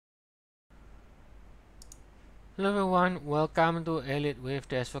Hello everyone, welcome to Elliott Wave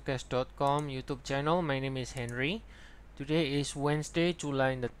Forecast.com YouTube channel. My name is Henry. Today is Wednesday,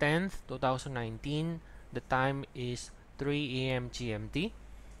 July the 10th, 2019. The time is 3 a.m. GMT.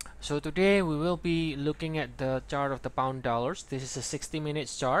 So today we will be looking at the chart of the pound dollars. This is a 60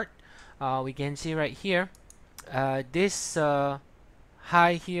 minutes chart. We can see right here, this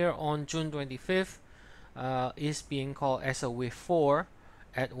high here on June 25th is being called as a wave 4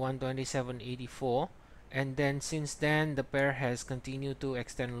 at 127.84, and then since then the pair has continued to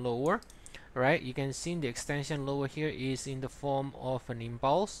extend lower. Right, you can see the extension lower here is in the form of an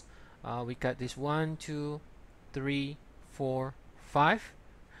impulse. We got this 1 2 3 4 5,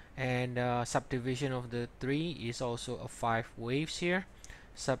 and subdivision of the 3 is also a 5 waves here.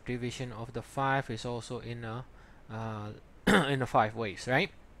 Subdivision of the 5 is also in a in a 5 waves,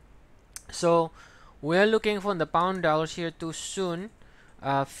 right? So we're looking for the pound dollars here to soon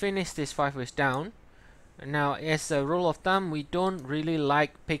finish this 5 waves down. Now, as a rule of thumb, we don't really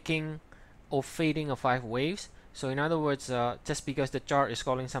like picking or fading of 5 waves. So in other words, just because the chart is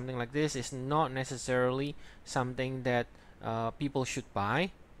calling something like this is not necessarily something that people should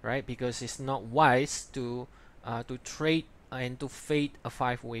buy, right? Because it's not wise to trade and to fade a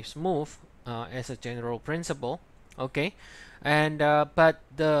 5 waves move as a general principle. Okay, and but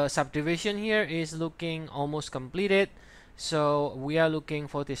the subdivision here is looking almost completed. So we are looking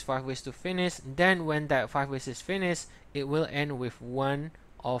for this 5 waves to finish. Then when that 5 waves is finished, it will end with 1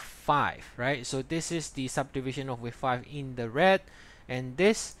 of 5, right? So this is the subdivision of wave 5 in the red, and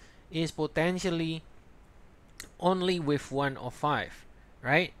this is potentially only with 1 of 5,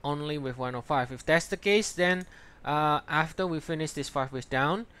 right? Only with 1 of 5. If that's the case, then after we finish this 5 waves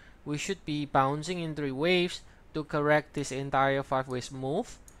down, we should be bouncing in 3 waves to correct this entire 5 waves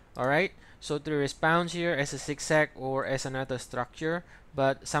move. All right, so there is bounce here as a zigzag or as another structure,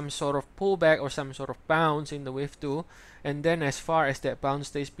 but some sort of pullback or some sort of bounce in the wave 2, and then as far as that bounce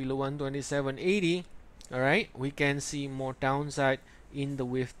stays below 127.80, all right, we can see more downside in the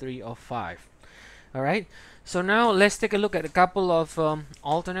wave 3 of 5. All right, so now let's take a look at a couple of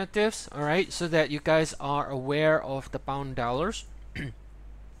alternatives, all right, so that you guys are aware of the pound dollars.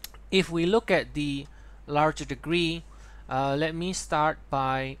 If we look at the larger degree, let me start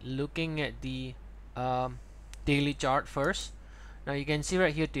by looking at the daily chart first. Now you can see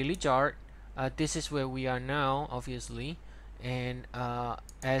right here, daily chart. This is where we are now, obviously, and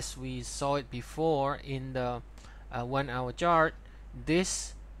as we saw it before in the 1 hour chart,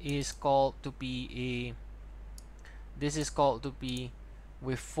 this is called to be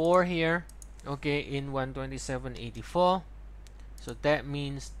with 4 here, okay, in 127.84. So that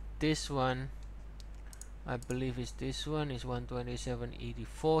means this one, I believe is this one, is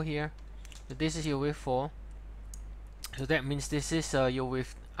 127.84 here. So this is your wave 4. So that means this is your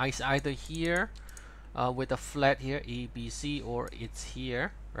wave is either here with a flat here, A, B, C, or it's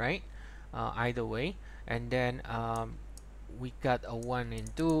here, right? Either way. And then we got a 1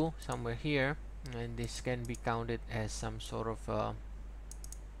 and 2 somewhere here, and this can be counted as some sort of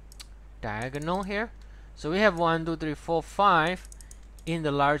diagonal here. So we have 1 2 3 4 5 in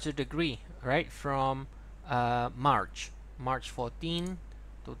the larger degree, right, from March 14,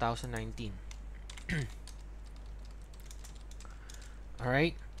 2019. All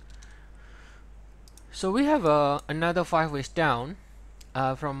right, so we have another 5 waves down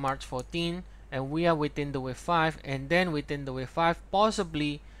from March 14, and we are within the wave 5, and then within the wave 5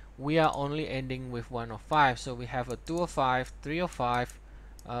 possibly we are only ending with 1 of 5. So we have a 2 of 5, 3 of 5,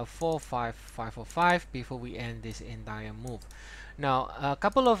 4 of 5, 5 of 5 before we end this entire move. Now, a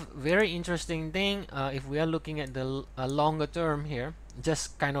couple of very interesting thing, if we are looking at the longer term here,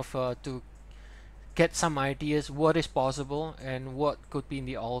 just kind of to get some ideas what is possible and what could be in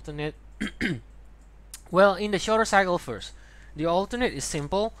the alternate. Well, in the shorter cycle first, the alternate is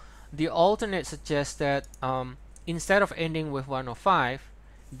simple. The alternate suggests that instead of ending with 1 of 5,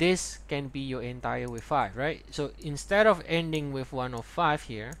 this can be your entire wave 5, right? So instead of ending with 1 of 5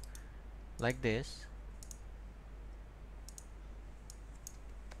 here, like this,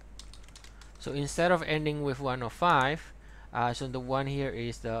 so instead of ending with 1 of 5, so the 1 here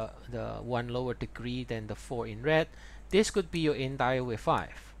is the 1 lower degree than the 4 in red, this could be your entire wave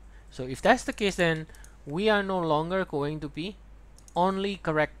 5. So if that's the case, then we are no longer going to be only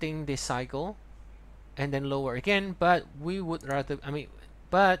correcting this cycle and then lower again, but we would rather,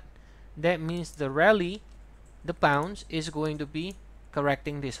 but that means the rally, the bounce, is going to be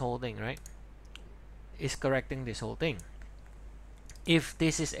correcting this whole thing, right? Is correcting this whole thing if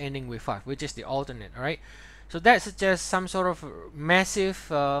this is ending with 5, which is the alternate. All right, so that suggests some sort of massive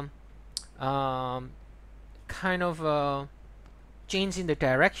kind of change in the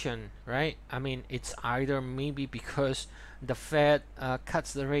direction, right? I mean, it's either maybe because the Fed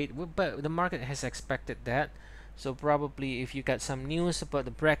cuts the rate, but the market has expected that. So probably if you got some news about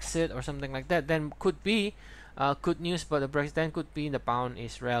the Brexit or something like that, then could be good news about the Brexit, then could be the pound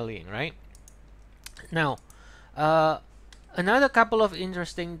is rallying, right? Now, another couple of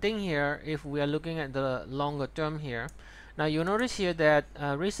interesting thing here, if we are looking at the longer term here. Now you notice here that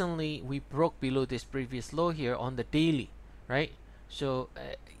recently we broke below this previous low here on the daily, right? So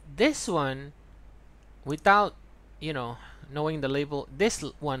this one, without knowing the label, this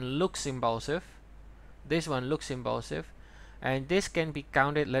one looks impulsive. This one looks impulsive, and this can be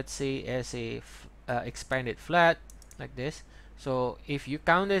counted, let's say, as a expanded flat like this. So if you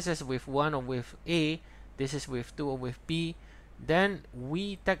count this as with 1 or with A, this is with 2 or with B, then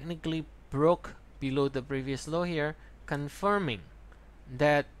we technically broke below the previous low here, confirming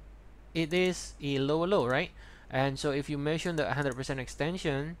that it is a lower low, right? And so if you measure the 100%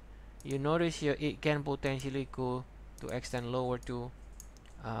 extension, you notice here it can potentially go to extend lower to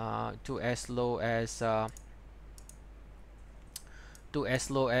as low as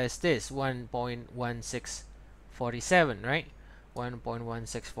this 1.1647, right?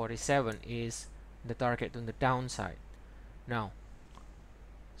 1.1647 is the target on the downside. Now,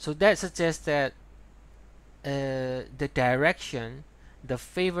 so that suggests that the direction, the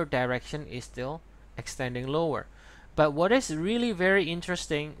favored direction, is still extending lower. But what is really very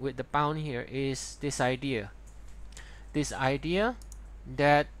interesting with the pound here is this idea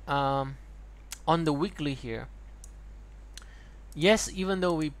that on the weekly here, yes, even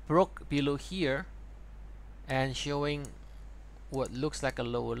though we broke below here and showing what looks like a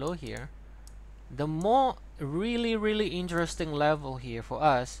lower low here, the more really interesting level here for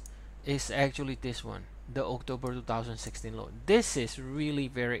us is actually this one, the October 2016 low. This is really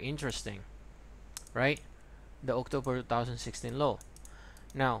very interesting, right? The October 2016 low.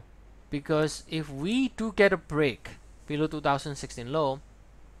 Now, because if we do get a break below 2016 low,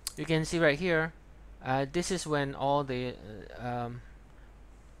 you can see right here, this is when all the I'm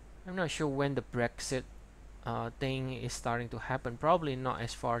not sure when the Brexit thing is starting to happen. Probably not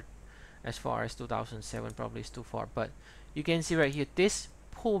as far as 2007, probably is too far, but you can see right here, this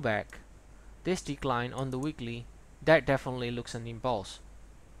pullback, this decline on the weekly, that definitely looks an impulse,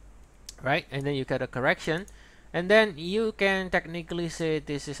 right? And then you get a correction, and then you can technically say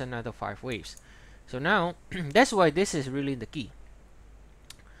this is another 5 waves. So now that's why this is really the key,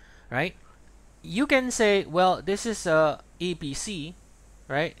 right? You can say, well, this is a ABC,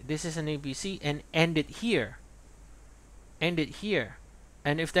 right? This is an ABC and ended here, and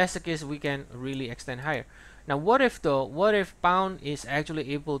if that's the case, we can really extend higher. Now what if though, what if pound is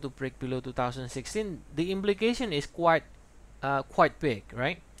actually able to break below 2016? The implication is quite big,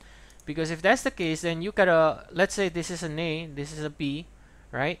 right? Because if that's the case, then you gotta, let's say this is an A, this is a B,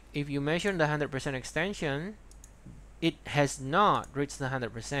 right? If you measure the 100% extension, it has not reached the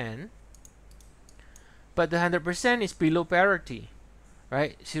 100%, but the 100% is below parity,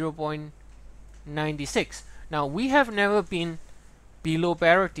 right? 0.96. Now we have never been below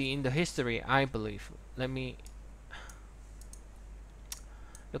parity in the history, I believe. Let me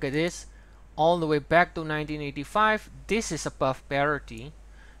look at this. All the way back to 1985, this is above parity.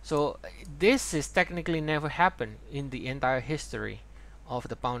 So this is technically never happened in the entire history of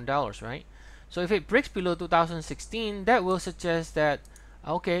the pound dollars, right? So if it breaks below 2016, that will suggest that,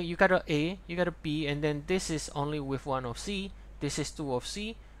 okay, you got a A, you got a B, and then this is only with 1 of C, this is 2 of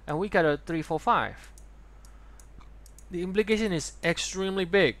C, and we got a 3, 4, 5. The implication is extremely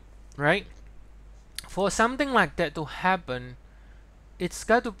big, right? For something like that to happen, it's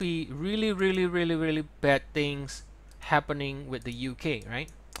got to be really bad things happening with the UK, right?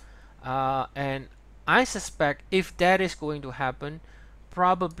 And I suspect if that is going to happen,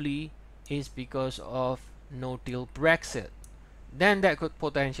 probably is because of no-deal Brexit. Then that could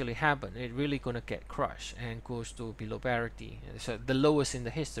potentially happen. It really gonna get crushed and goes to below parity, so the lowest in the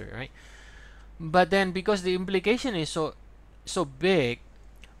history, right? But then because the implication is so big,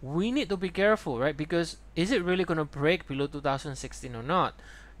 we need to be careful, right? Because is it really gonna break below 2016 or not?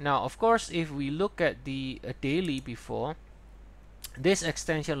 Now, of course, if we look at the daily before, this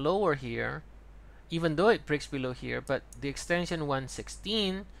extension lower here, even though it breaks below here, but the extension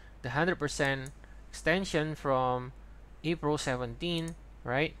 116, the 100% extension from April 17,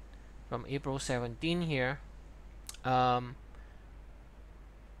 right? From April 17 here,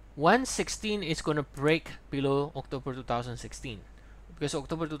 116 is going to break below October 2016, because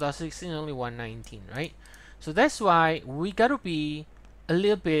October 2016 is only 119, right? So that's why we got to be a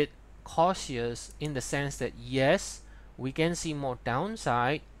little bit cautious in the sense that yes, we can see more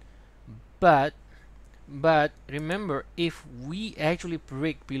downside, but But remember, if we actually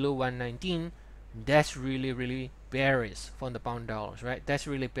break below 119, that's really bearish for the pound dollars, right? That's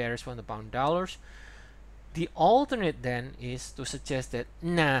really bearish for the pound dollars. The alternate then is to suggest that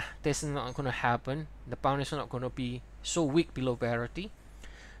nah, that's not going to happen. The pound is not going to be so weak below parity.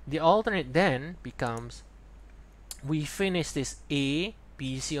 The alternate then becomes we finish this A,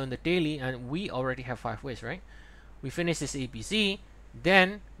 B, C on the daily, and we already have 5 ways, right? We finish this A, B, C,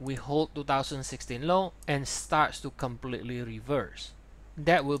 then we hold 2016 low and starts to completely reverse.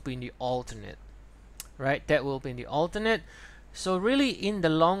 That will be the alternate, right? That will be the alternate. So really, in the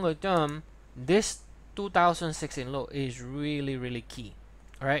longer term, this 2016 low is really key,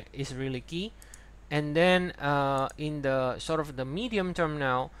 right? It's really key. And then in the sort of the medium term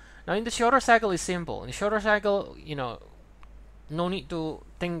now in the shorter cycle is simple. In the shorter cycle, you know, no need to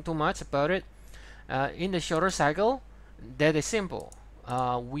think too much about it. In the shorter cycle, that is simple.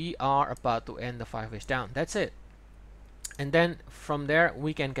 We are about to end the 5 ways down. That's it. And then from there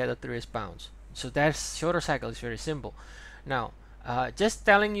we can get a 3 ways bounce. So that's shorter cycle is very simple. Now just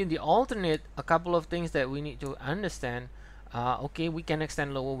telling you the alternate, a couple of things that we need to understand. Okay, we can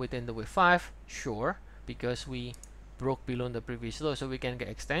extend lower within the wave 5, sure, because we broke below the previous low, so we can get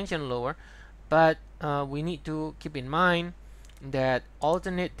extension lower. But we need to keep in mind that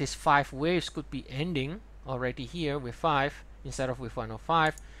alternate, these 5 waves could be ending already here with 5 instead of with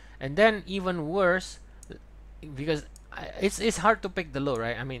 105. And then even worse, because it's hard to pick the low,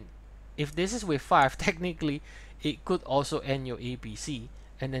 right? I mean, if this is with 5, technically it could also end your ABC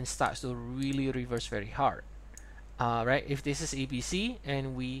and then starts to really reverse very hard, right? If this is ABC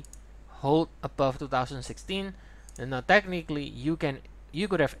and we hold above 2016, then now technically you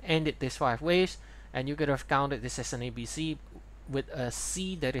could have ended this 5 waves and you could have counted this as an ABC with a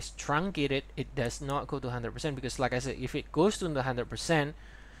C that is truncated. It does not go to 100% because, like I said, if it goes to the 100%,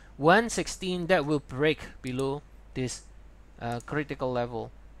 116, that will break below this critical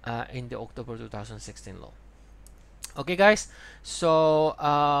level in the October 2016 low. Okay, guys. So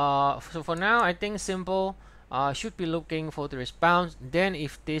so for now, I think simple. Should be looking for the response. Then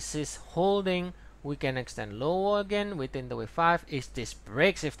if this is holding, we can extend lower again within the wave 5. If this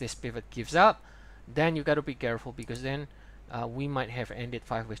breaks, if this pivot gives up, then you got to be careful, because then we might have ended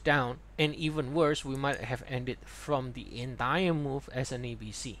 5 ways down, and even worse, we might have ended from the entire move as an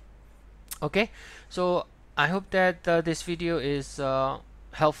ABC. Okay, so I hope that this video is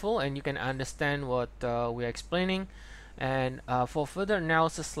helpful and you can understand what we're explaining. And for further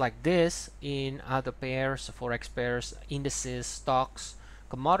analysis like this in other pairs, forex pairs, indices, stocks,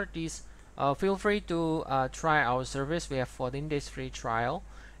 commodities, feel free to try our service. We have 14 days free trial,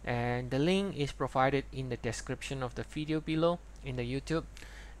 and the link is provided in the description of the video below in the YouTube.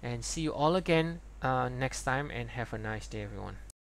 And see you all again next time, and have a nice day, everyone.